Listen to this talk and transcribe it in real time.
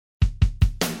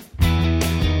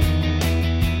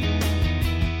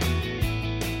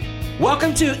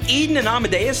Welcome to Eden and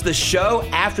Amadeus, the show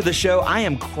after the show. I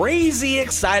am crazy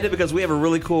excited because we have a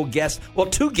really cool guest. Well,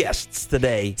 two guests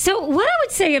today. So what I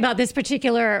would say about this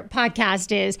particular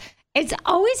podcast is it's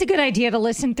always a good idea to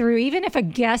listen through, even if a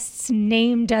guest's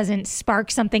name doesn't spark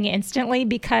something instantly,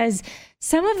 because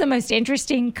some of the most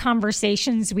interesting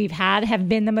conversations we've had have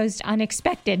been the most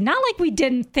unexpected. Not like we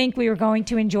didn't think we were going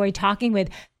to enjoy talking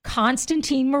with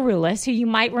Constantine Maroulis, who you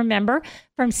might remember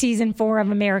from season 4 of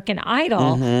American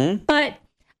Idol. But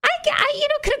I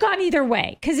could have gone either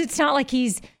way, because it's not like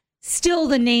he's still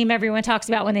the name everyone talks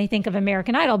about when they think of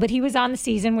American Idol. But he was on the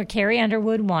season where Carrie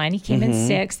Underwood won. He came in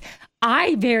 6th.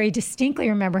 I very distinctly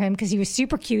remember him because he was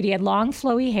super cute. He had long,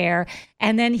 flowy hair.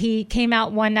 And then he came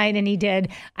out one night and he did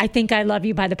I Think I Love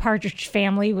You by the Partridge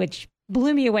Family, which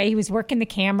blew me away. He was working the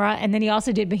camera. And then he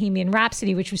also did Bohemian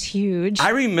Rhapsody, which was huge. I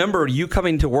remember you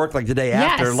coming to work like the day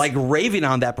after, like raving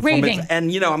on that performance. Raving.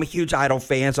 And, I'm a huge Idol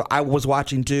fan, so I was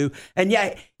watching too. And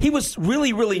yeah, he was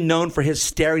really, really known for his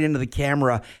staring into the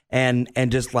camera and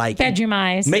just like bedroom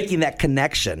eyes, making that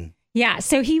connection. Yeah,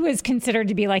 so he was considered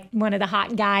to be like one of the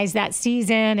hot guys that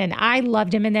season, and I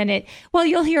loved him. And then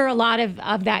you'll hear a lot of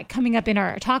that coming up in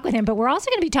our talk with him, but we're also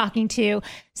going to be talking to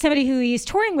somebody who he's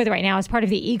touring with right now as part of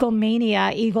the Eagle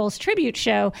Mania Eagles tribute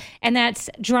show, and that's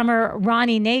drummer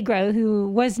Ronnie Negro, who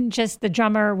wasn't just the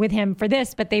drummer with him for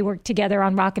this, but they worked together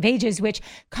on Rock of Ages, which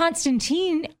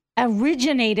Constantine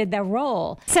originated the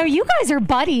role. So you guys are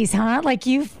buddies, huh? Like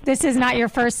this is not your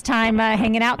first time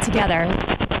hanging out together.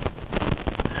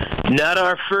 Not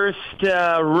our first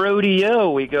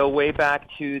rodeo. We go way back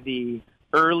to the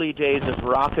early days of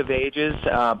Rock of Ages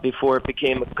before it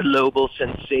became a global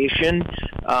sensation.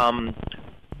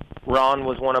 Ron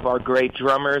was one of our great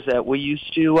drummers that we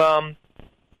used to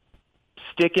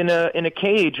stick in a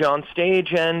cage on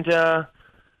stage and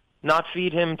not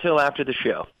feed him till after the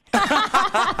show.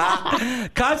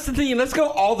 Constantine, let's go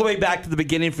all the way back to the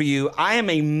beginning for you. I am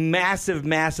a massive,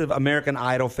 massive American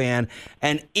Idol fan,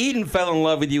 and Eden fell in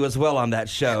love with you as well on that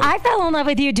show. I fell in love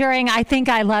with you during I Think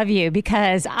I Love You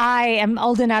because I am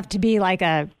old enough to be like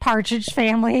a Partridge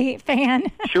Family fan.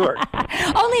 Sure.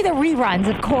 Only the reruns,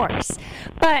 of course.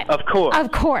 But Of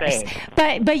course.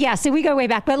 Same. But yeah, so we go way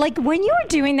back. But like when you were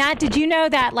doing that, did you know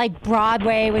that like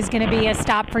Broadway was going to be a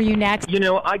stop for you next?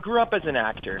 I grew up as an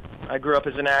actor.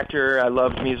 I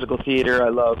loved musical theater. I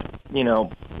loved,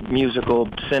 musical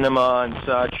cinema and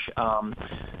such.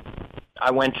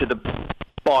 I went to the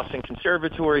Boston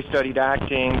Conservatory, studied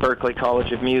acting, Berklee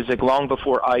College of Music. Long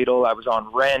before Idol, I was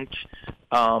on Rent,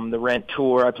 the Rent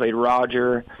tour. I played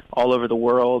Roger all over the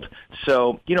world.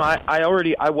 So,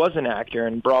 I was an actor,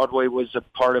 and Broadway was a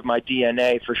part of my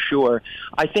DNA for sure.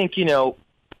 I think,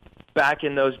 back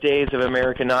in those days of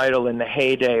American Idol in the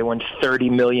heyday when 30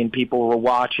 million people were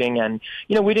watching and,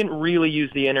 we didn't really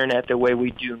use the internet the way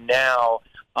we do now.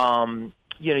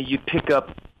 You pick up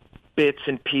bits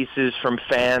and pieces from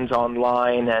fans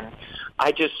online, and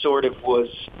I just sort of was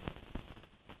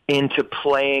into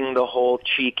playing the whole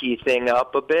cheeky thing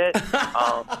up a bit.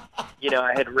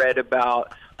 I had read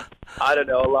about, a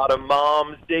lot of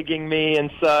moms digging me and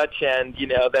such, and,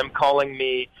 them calling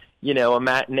me a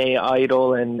matinee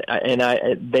idol, and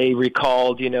they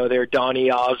recalled, their Donny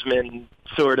Osmond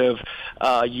sort of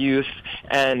youth,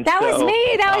 and that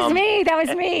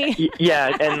was me.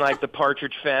 Yeah, and like the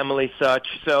Partridge Family, such.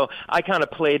 So I kind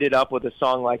of played it up with a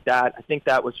song like that. I think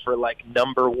that was for like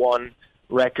 #1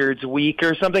 Records Week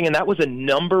or something, and that was a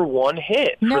 #1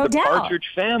 hit for the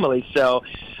Partridge Family. So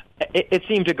it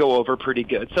seemed to go over pretty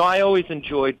good. So I always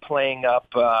enjoyed playing up.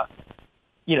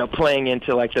 Playing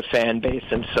into like the fan base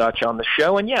and such on the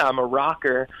show. And yeah, I'm a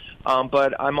rocker,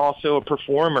 but I'm also a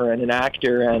performer and an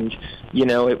actor. And,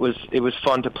 it was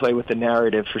fun to play with the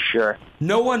narrative for sure.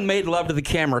 No one made love to the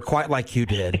camera quite like you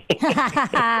did.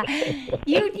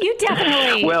 You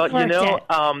definitely Well, it.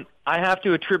 I have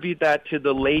to attribute that to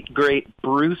the late, great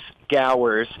Bruce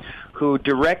Gowers, who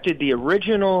directed the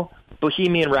original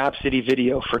Bohemian Rhapsody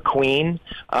video for Queen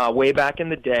way back in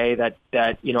the day, that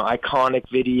iconic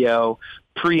video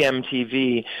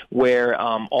pre-MTV where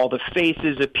all the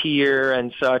faces appear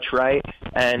and such, right?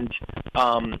 And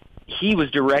he was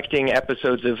directing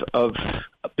episodes of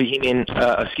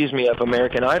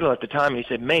American Idol at the time. And he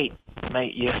said, mate,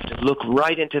 you have to look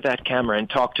right into that camera and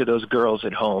talk to those girls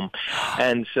at home.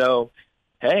 And so,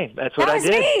 hey, that's what I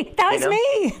did. That was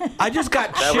me. I just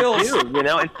got that chills. Was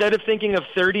you, instead of thinking of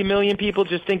 30 million people,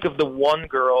 just think of the one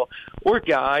girl or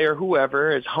guy or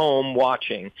whoever is home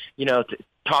watching.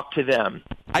 talk to them.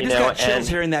 I just got chills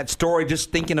hearing that story,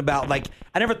 just thinking about, like,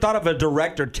 I never thought of a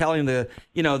director telling the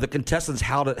contestants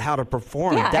how to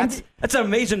perform. Yeah, that's an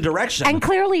amazing direction. And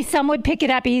clearly some would pick it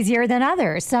up easier than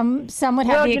others. Some would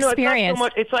have the experience. It's not so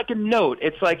much, it's like a note.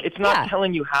 It's like, it's not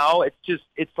telling you how.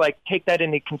 It's like, take that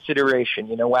into consideration,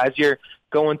 as you're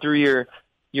going through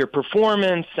your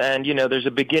performance, and there's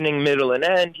a beginning, middle, and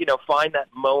end. Find that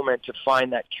moment to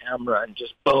find that camera, and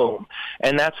just boom.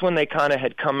 And that's when they kind of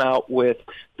had come out with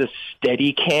the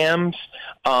steady cams.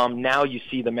 Now you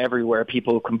see them everywhere.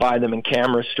 People can buy them in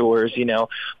camera stores,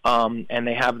 and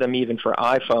they have them even for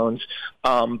iPhones.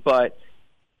 But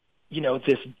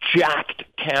this jacked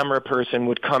camera person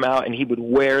would come out, and he would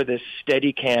wear this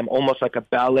steady cam almost like a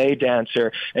ballet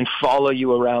dancer and follow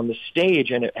you around the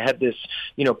stage, and it had this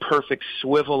perfect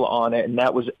swivel on it, and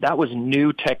that was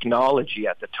new technology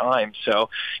at the time. So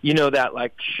that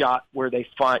like shot where they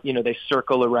they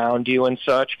circle around you and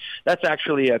such, that's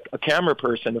actually a camera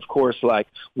person, of course, like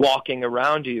walking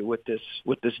around you with this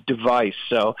device.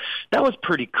 So that was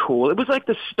pretty cool. It was like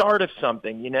the start of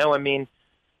something, I mean,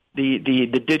 the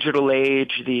digital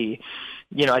age,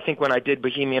 I think when I did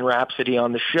Bohemian Rhapsody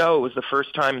on the show, it was the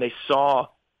first time they saw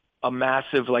a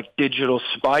massive like digital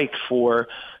spike for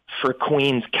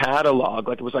Queen's catalog.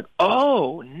 Like, it was like,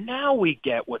 oh, now we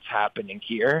get what's happening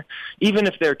here. Even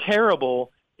if they're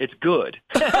terrible, it's good.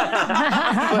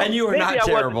 And you were not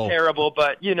terrible. I wasn't terrible,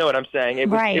 but you know what I'm saying. It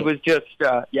was just,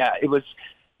 it was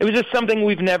just something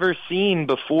we've never seen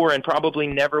before, and probably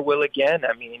never will again.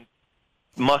 I mean,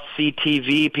 must-see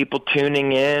TV, people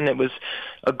tuning in. It was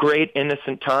a great,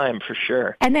 innocent time, for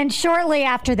sure. And then shortly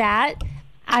after that,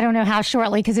 I don't know how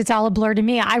shortly, because it's all a blur to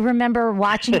me, I remember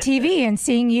watching TV and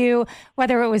seeing you,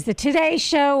 whether it was the Today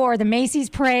Show or the Macy's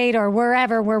Parade or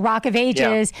wherever, where Rock of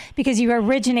Ages, because you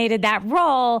originated that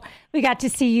role. We got to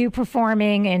see you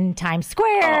performing in Times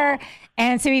Square.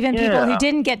 And so even people who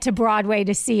didn't get to Broadway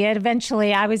to see it,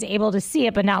 eventually I was able to see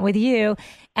it, but not with you.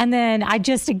 And then I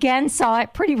just again saw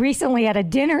it pretty recently at a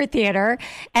dinner theater,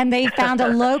 and they found a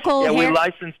local... we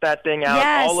licensed that thing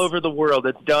out all over the world.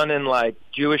 It's done in like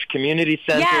Jewish community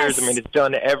centers. Yes. I mean, it's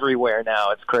done everywhere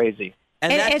now. It's crazy.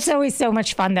 And it's always so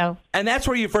much fun, though. And that's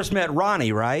where you first met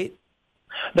Ronnie, right?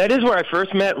 That is where I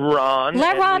first met Ron.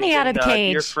 Let Ronnie out of the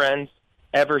cage. Dear friends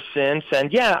ever since. And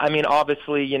I mean,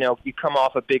 obviously, you come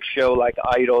off a big show like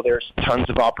Idol, there's tons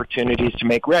of opportunities to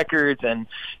make records and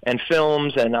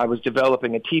films, and I was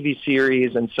developing a TV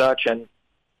series and such, and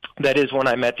that is when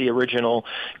I met the original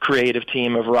creative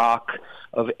team of Rock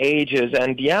of Ages.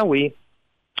 And we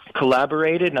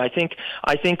collaborated, and I think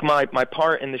my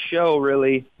part in the show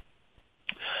really,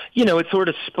 it sort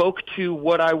of spoke to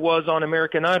what I was on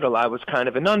American Idol. I was kind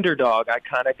of an underdog. I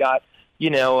kind of got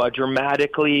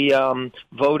dramatically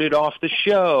voted off the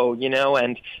show,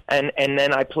 and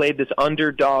then I played this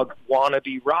underdog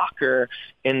wannabe rocker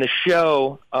in the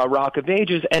show, Rock of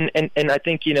Ages, and I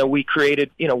think, we created,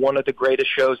 one of the greatest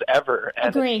shows ever.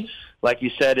 And agree. Like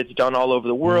you said, it's done all over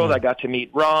the world. I got to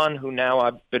meet Ron, who now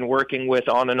I've been working with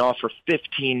on and off for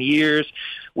 15 years.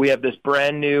 We have this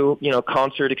brand new,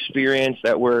 concert experience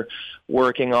that we're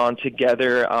working on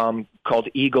together, called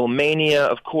Eagle Mania,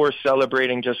 of course,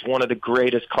 celebrating just one of the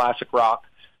greatest classic rock,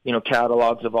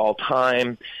 catalogs of all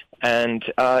time. And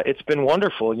it's been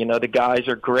wonderful. The guys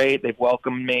are great. They've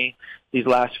welcomed me these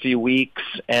last few weeks,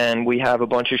 and we have a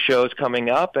bunch of shows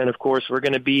coming up. And, of course, we're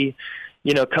going to be,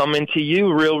 coming to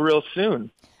you real soon.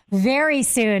 Very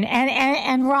soon.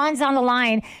 And Ron's on the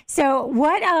line. So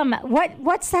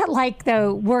what's that like,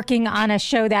 though, working on a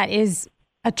show that is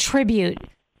a tribute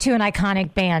to an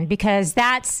iconic band? Because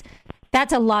that's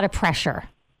a lot of pressure.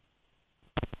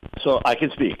 So I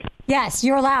can speak. Yes,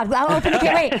 you're allowed. I'll open the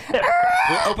cage. Wait.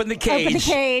 Open the cage. Open the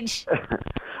cage.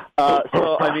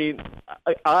 So I mean,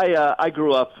 I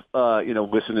grew up,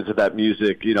 listening to that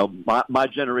music. My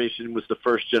generation was the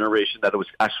first generation that it was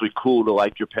actually cool to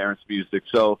like your parents' music.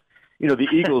 So, the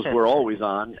Eagles were always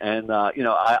on, and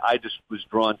I just was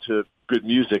drawn to good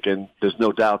music, and there's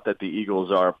no doubt that the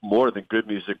Eagles are more than good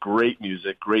music, great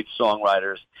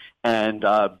songwriters, and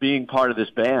being part of this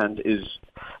band is,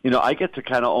 I get to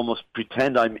kind of almost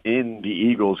pretend I'm in the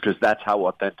Eagles because that's how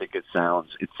authentic it sounds.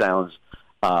 It sounds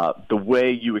the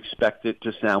way you expect it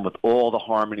to sound, with all the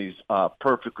harmonies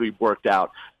perfectly worked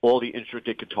out, all the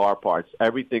intricate guitar parts,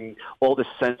 everything, all the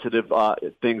sensitive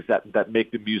things that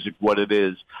make the music what it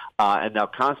is. And now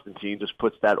Constantine just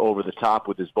puts that over the top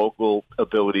with his vocal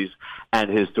abilities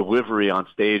and his delivery on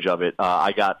stage of it.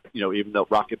 I got, even though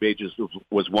Rock of Ages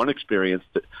was one experience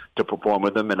to perform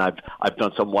with him, and I've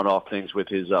done some one-off things with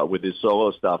his solo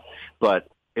stuff, but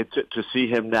to see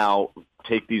him now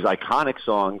take these iconic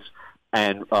songs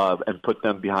and put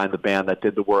them behind the band that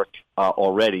did the work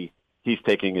already, he's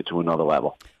taking it to another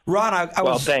level. Ron,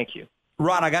 thank you.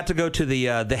 Ron, I got to go to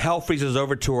the Hell Freezes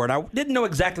Over tour, and I didn't know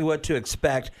exactly what to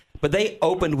expect, but they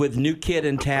opened with New Kid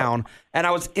in Town, and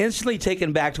I was instantly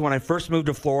taken back to when I first moved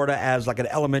to Florida as like an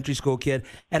elementary school kid,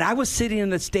 and I was sitting in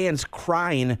the stands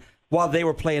crying while they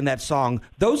were playing that song.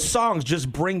 Those songs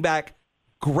just bring back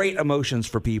great emotions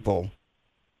for people.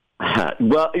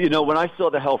 Well, when I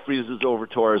saw the Hell Freezes Over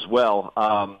tour as well,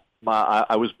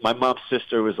 my mom's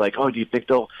sister was like, "Oh, do you think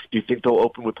they'll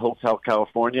open with Hotel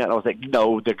California?" And I was like,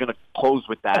 "No, they're going to close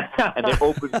with that." And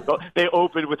they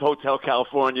opened with Hotel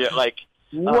California, like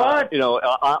what?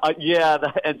 Yeah.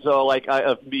 And so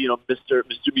Mr.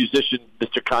 Musician,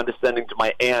 Mr. Condescending to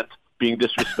my aunt, being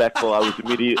disrespectful, I was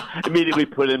immediately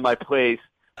put in my place.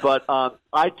 But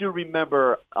I do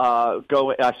remember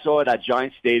going. I saw it at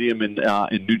Giant Stadium in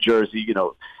New Jersey.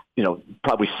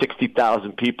 Probably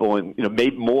 60,000 people, and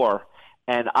maybe more.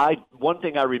 And one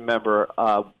thing I remember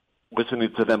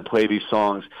listening to them play these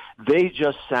songs, they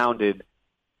just sounded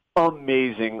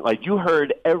amazing. Like you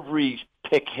heard every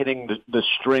pick hitting the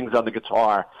strings on the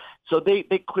guitar. So they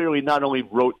clearly not only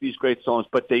wrote these great songs,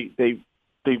 but they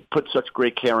put such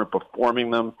great care in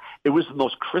performing them. It was the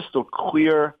most crystal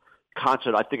clear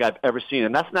concert I think I've ever seen,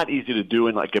 and that's not easy to do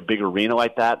in like a big arena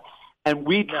like that. And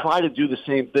we try to do the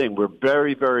same thing. We're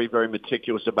very, very, very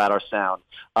meticulous about our sound.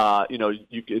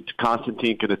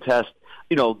 Constantine can attest.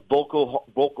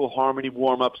 Vocal harmony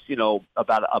warm-ups.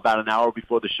 About an hour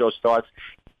before the show starts.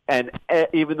 And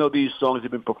even though these songs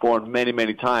have been performed many,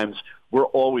 many times, we're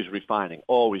always refining.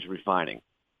 Always refining.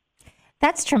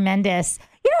 That's tremendous.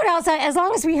 You know what else? As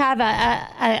long as we have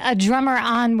a drummer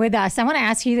on with us, I want to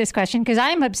ask you this question because I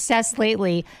am obsessed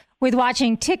lately with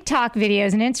watching TikTok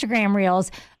videos and Instagram reels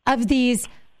of these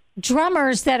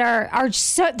drummers that are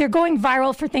so they're going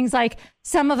viral for things like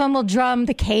some of them will drum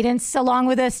the cadence along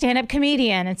with a stand-up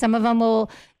comedian, and some of them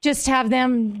will just have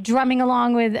them drumming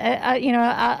along with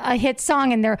a hit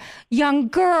song, and they're young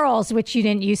girls, which you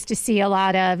didn't used to see a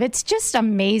lot of. It's just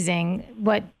amazing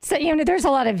there's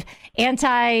a lot of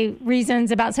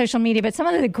anti-reasons about social media, but some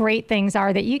of the great things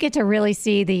are that you get to really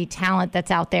see the talent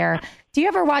that's out there. Do you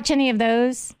ever watch any of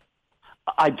those?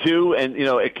 I do, and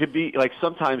it could be like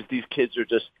sometimes these kids are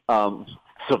just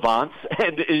savants,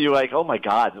 and you're like, oh my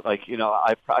God, like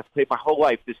I've played my whole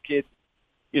life. This kid,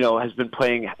 has been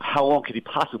playing. How long could he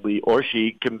possibly, or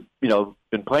she,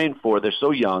 been playing for? They're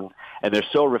so young and they're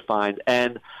so refined,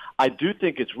 and I do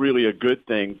think it's really a good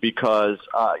thing because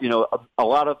a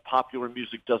lot of popular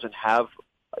music doesn't have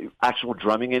actual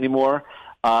drumming anymore.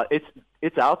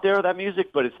 It's out there, that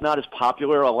music, but it's not as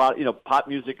popular. A lot, pop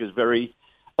music is very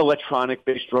electronic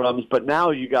based drums, but now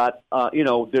you got a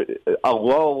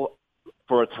lull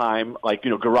for a time. Like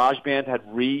GarageBand had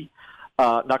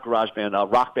not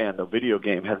GarageBand, Rock Band, the video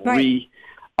game had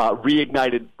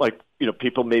reignited like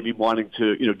people maybe wanting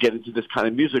to get into this kind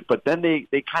of music, but then they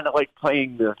kind of like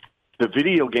playing the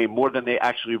video game more than they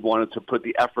actually wanted to put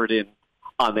the effort in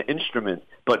on the instrument.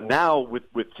 But now with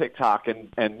TikTok and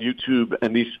YouTube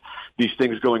and these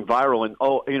things going viral, and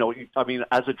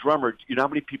as a drummer, how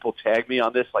many people tag me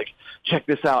on this? Like, check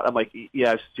this out. I'm like,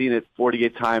 yeah, I've seen it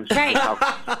 48 times. Right.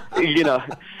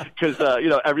 Because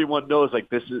everyone knows like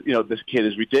this is this kid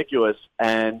is ridiculous,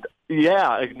 and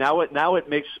now it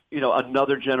makes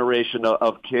another generation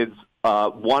of kids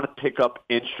want to pick up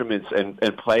instruments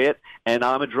and play it. And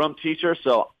I'm a drum teacher,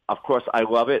 so of course I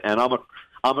love it, and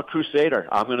I'm a crusader.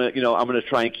 I'm gonna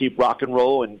try and keep rock and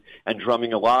roll and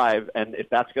drumming alive. And if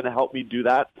that's gonna help me do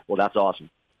that, well, that's awesome.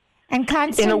 And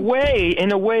in a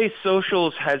way,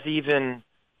 socials has even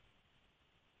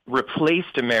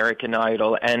replaced American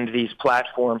Idol and these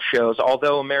platform shows.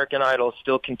 Although American Idol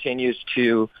still continues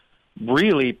to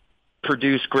really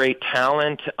produce great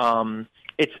talent.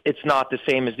 It's not the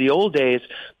same as the old days,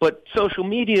 but social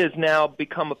media has now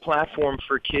become a platform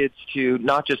for kids to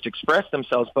not just express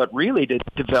themselves, but really to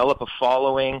develop a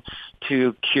following,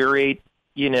 to curate,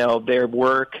 their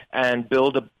work and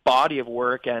build a body of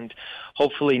work and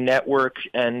hopefully network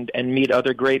and meet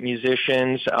other great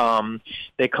musicians.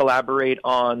 They collaborate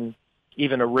on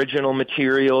even original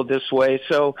material this way.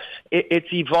 So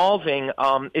it's evolving.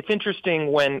 It's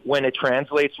interesting when it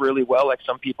translates really well, like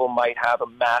some people might have a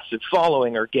massive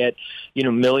following or get,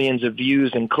 millions of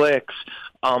views and clicks.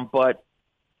 But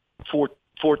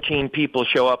 14 people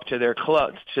show up to their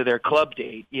club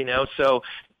date, so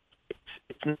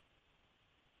it's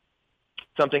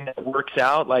something that works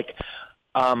out. Like,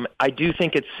 I do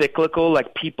think it's cyclical.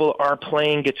 Like people are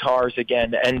playing guitars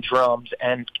again and drums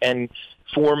and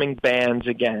forming bands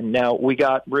again. Now, we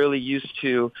got really used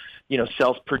to,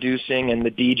 self-producing and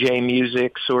the DJ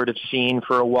music sort of scene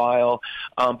for a while,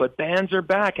 but bands are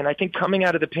back. And I think coming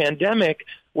out of the pandemic,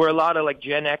 where a lot of like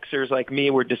Gen Xers like me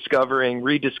were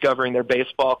rediscovering their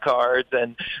baseball cards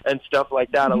and stuff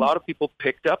like that, a lot of people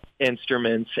picked up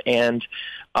instruments. And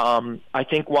I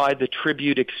think why the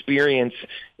tribute experience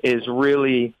is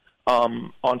really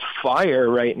on fire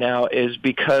right now is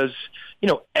because,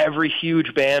 every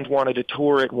huge band wanted to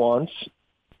tour at once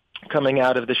coming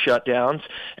out of the shutdowns.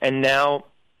 And now,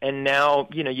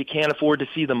 you can't afford to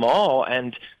see them all.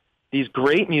 And these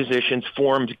great musicians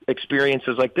formed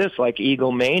experiences like this, like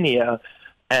Eagle Mania.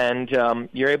 And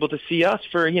you're able to see us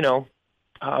for, an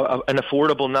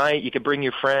affordable night. You could bring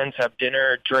your friends, have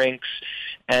dinner, drinks,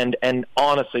 and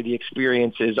honestly, the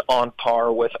experience is on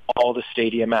par with all the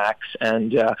stadium acts.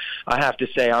 And I have to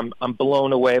say, I'm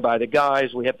blown away by the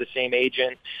guys. We have the same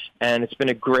agent, and it's been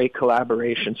a great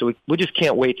collaboration. So we just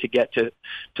can't wait to get to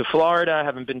Florida. I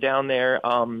haven't been down there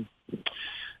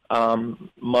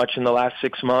much in the last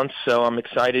 6 months, so I'm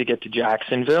excited to get to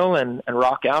Jacksonville and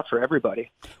rock out for everybody.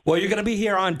 Well, you're going to be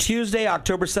here on Tuesday,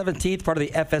 October 17th, part of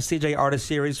the FSCJ Artist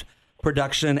Series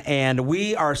production, and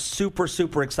we are super,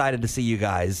 super excited to see you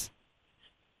guys.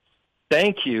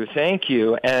 Thank you.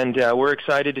 And we're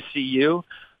excited to see you.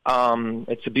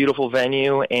 It's a beautiful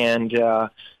venue, and the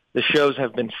shows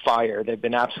have been fire. They've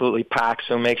been absolutely packed,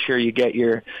 so make sure you get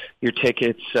your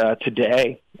tickets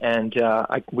today. And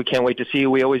we can't wait to see you.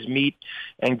 We always meet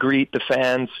and greet the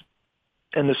fans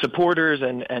and the supporters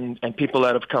and people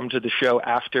that have come to the show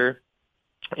after.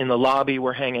 In the lobby,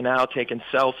 we're hanging out, taking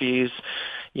selfies,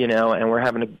 and we're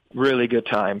having a really good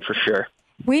time for sure.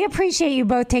 We appreciate you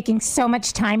both taking so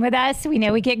much time with us. We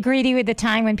know we get greedy with the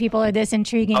time when people are this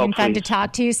intriguing and fun to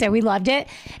talk to, so we loved it.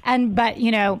 But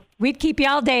we'd keep you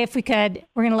all day if we could.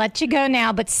 We're going to let you go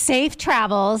now, but safe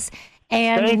travels,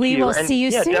 and we will see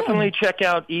you soon. Definitely check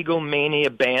out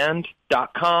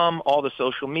eaglemaniaband.com. All the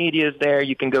social media is there.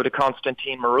 You can go to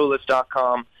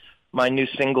ConstantineMaroulis.com. My new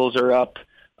singles are up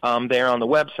there on the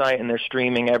website, and they're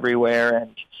streaming everywhere,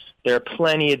 and there are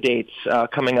plenty of dates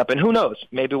coming up, and who knows?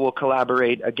 Maybe we'll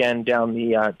collaborate again down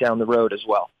the road as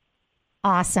well.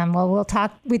 Awesome. Well, we'll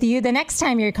talk with you the next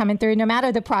time you're coming through. No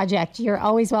matter the project, you're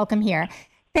always welcome here.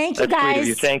 Thank you, guys. That's sweet of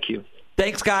you. Thank you.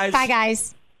 Thanks, guys. Bye,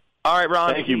 guys. All right,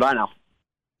 Ron. Thank you. Bye now.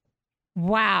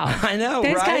 Wow. I know,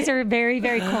 Those right? guys are very,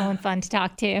 very cool and fun to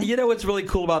talk to. You know what's really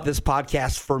cool about this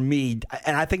podcast for me,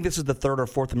 and I think this is the third or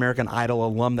fourth American Idol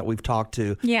alum that we've talked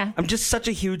to. Yeah. I'm just such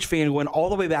a huge fan who went all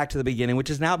the way back to the beginning, which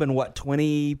has now been,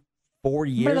 24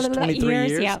 years, 23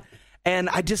 years? Yeah. And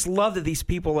I just love that these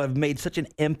people have made such an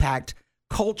impact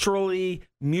culturally,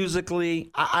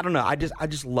 musically. I don't know. I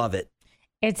just love it.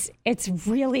 It's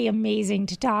really amazing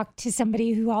to talk to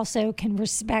somebody who also can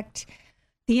respect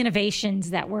the innovations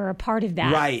that were a part of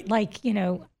that. Right. Like,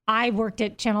 I worked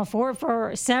at Channel 4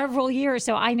 for several years,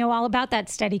 so I know all about that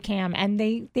Steadicam, and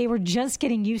they were just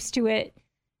getting used to it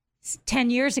 10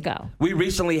 years ago. We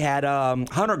recently had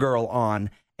Hunter Girl on,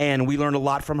 and we learned a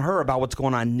lot from her about what's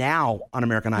going on now on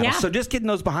American Idol. Yeah. So just getting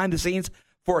those behind the scenes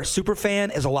for a super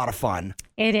fan is a lot of fun.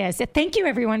 It is. Thank you,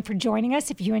 everyone, for joining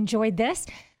us. If you enjoyed this,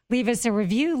 leave us a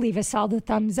review, leave us all the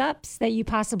thumbs ups that you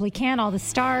possibly can, all the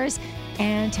stars,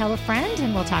 and tell a friend,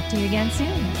 and we'll talk to you again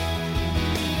soon.